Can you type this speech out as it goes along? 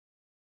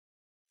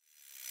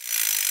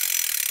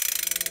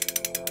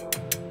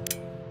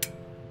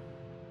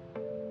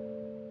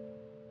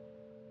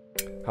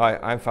Hi,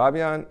 I'm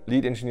Fabian,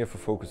 lead engineer for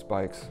FOCUS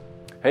Bikes.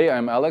 Hey,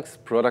 I'm Alex,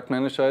 product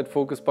manager at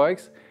FOCUS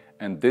Bikes,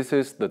 and this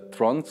is the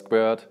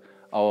THRON²,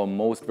 our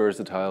most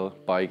versatile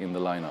bike in the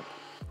lineup.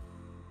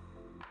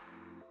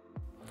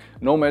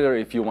 No matter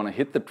if you want to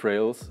hit the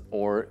trails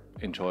or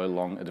enjoy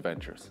long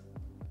adventures.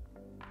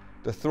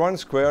 The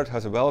THRON²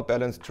 has a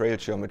well-balanced trail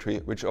geometry,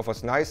 which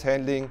offers nice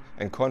handling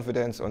and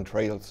confidence on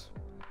trails.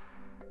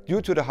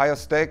 Due to the higher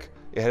stack,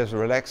 it has a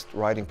relaxed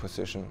riding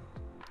position.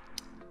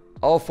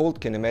 Our F.O.L.D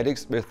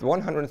kinematics with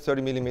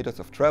 130 mm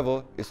of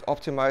travel is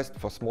optimized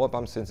for small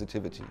bump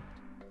sensitivity.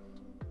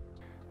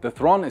 The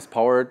THRON is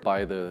powered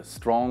by the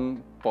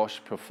strong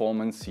Bosch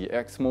Performance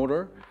CX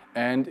motor,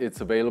 and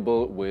it's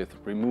available with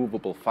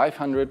removable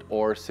 500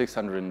 or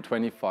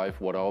 625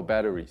 Wh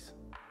batteries.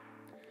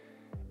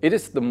 It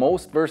is the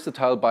most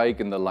versatile bike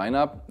in the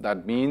lineup.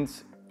 That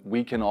means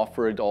we can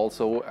offer it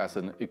also as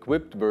an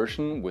equipped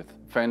version with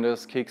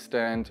fenders,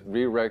 kickstand,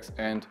 rear racks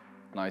and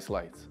nice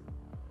lights.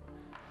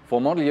 For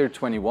model year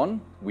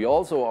 21, we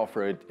also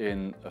offer it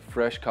in a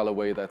fresh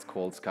colorway that's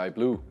called Sky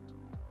Blue.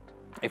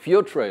 If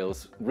your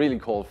trails really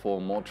call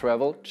for more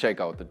travel, check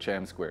out the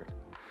Jam².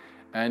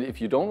 And if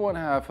you don't want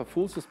to have a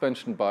full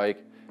suspension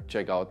bike,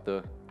 check out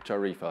the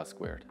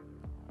Tarifa².